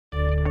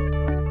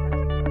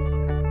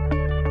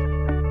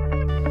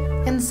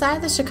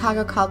Inside the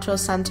Chicago Cultural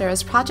Center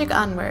is Project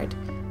Onward,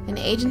 an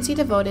agency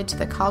devoted to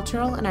the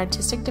cultural and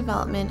artistic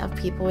development of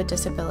people with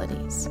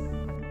disabilities.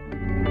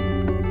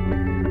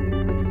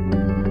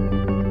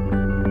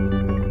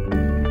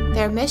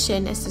 Their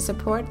mission is to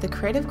support the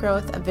creative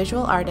growth of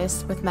visual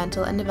artists with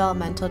mental and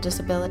developmental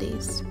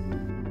disabilities.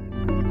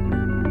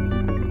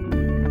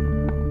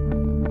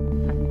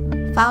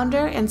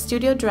 Founder and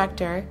studio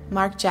director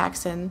Mark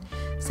Jackson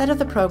said of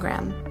the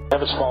program, We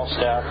have a small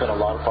staff and a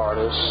lot of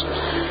artists,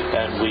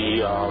 and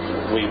we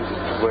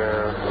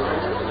wear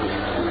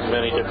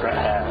many different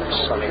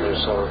hats. I mean,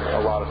 there's a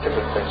lot of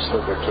different things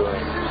that we're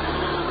doing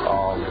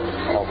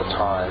all the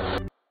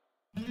time.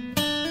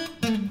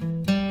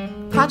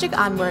 Project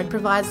Onward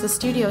provides the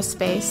studio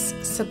space,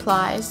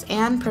 supplies,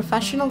 and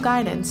professional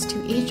guidance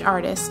to each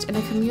artist in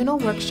a communal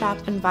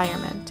workshop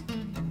environment.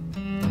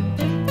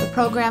 The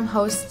program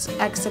hosts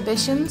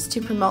exhibitions to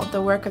promote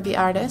the work of the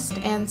artist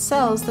and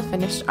sells the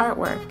finished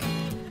artwork.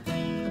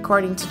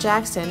 According to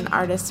Jackson,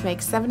 artists make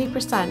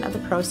 70% of the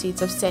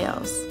proceeds of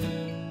sales.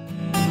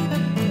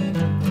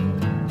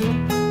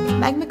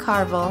 Meg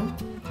McCarville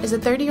is a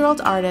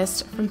 30-year-old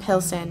artist from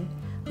Pilsen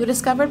who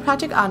discovered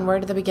Project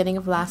Onward at the beginning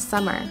of last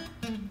summer.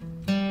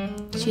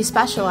 She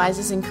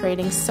specializes in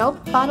creating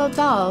soap bottle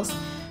dolls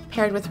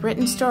paired with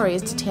written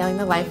stories detailing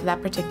the life of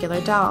that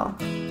particular doll.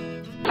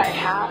 I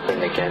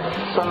happened to get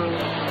some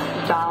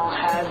doll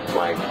heads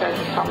like at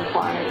some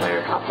point like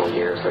a couple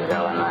years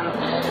ago, and then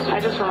I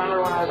just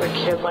remember when I was a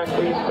kid, like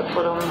we used to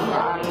put them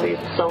on these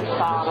soap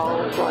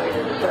bottles, like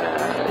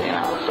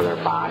for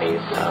their bodies.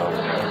 So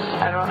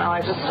I don't know.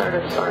 I just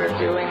started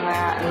doing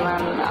that, and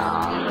then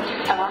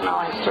I don't know.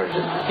 I started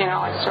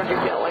to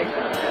get like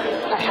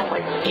I had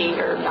like 8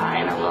 or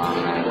 9 of them,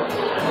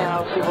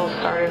 and people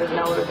started to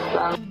notice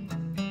them.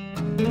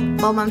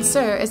 Well,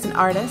 Monsieur is an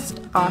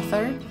artist,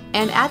 author,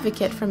 and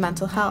advocate for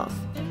mental health.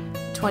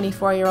 The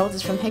 24-year-old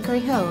is from Hickory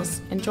Hills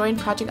and joined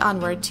Project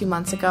Onward 2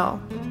 months ago.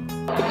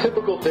 The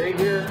typical day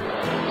here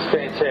is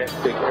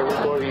fantastic.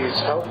 Everybody's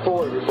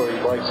helpful, everybody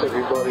likes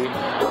everybody.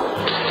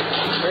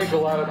 You make a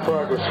lot of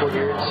progress when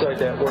you're inside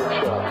that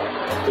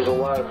workshop. There's a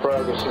lot of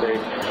progress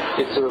made.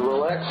 It's a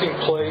relaxing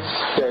place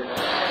that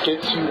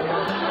gets you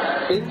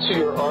into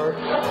your art,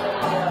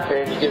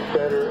 and you get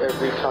better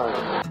every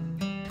time.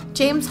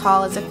 James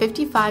Hall is a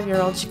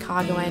 55-year-old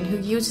Chicagoan who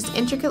uses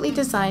intricately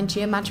designed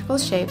geometrical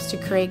shapes to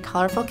create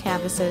colorful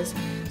canvases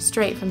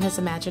straight from his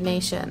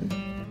imagination.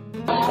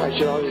 I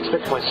should always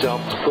expect myself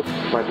to put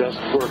my best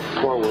work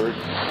forward.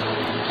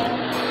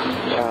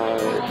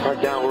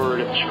 Project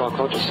Onward at the Chicago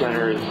Cultural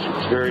Center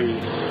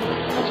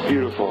it's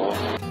beautiful.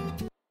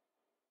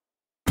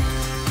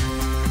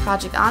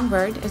 Project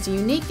Onward is a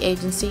unique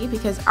agency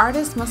because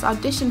artists must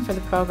audition for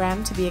the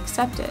program to be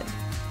accepted.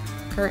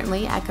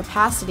 Currently at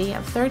capacity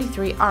of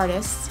 33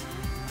 artists,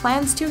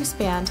 plans to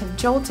expand have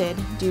jolted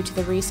due to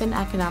the recent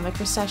economic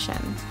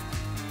recession.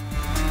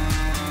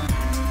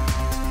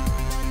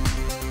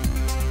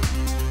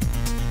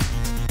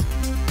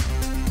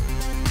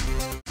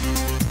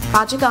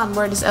 Project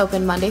Onward is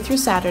open Monday through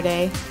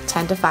Saturday,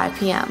 10 to 5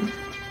 p.m.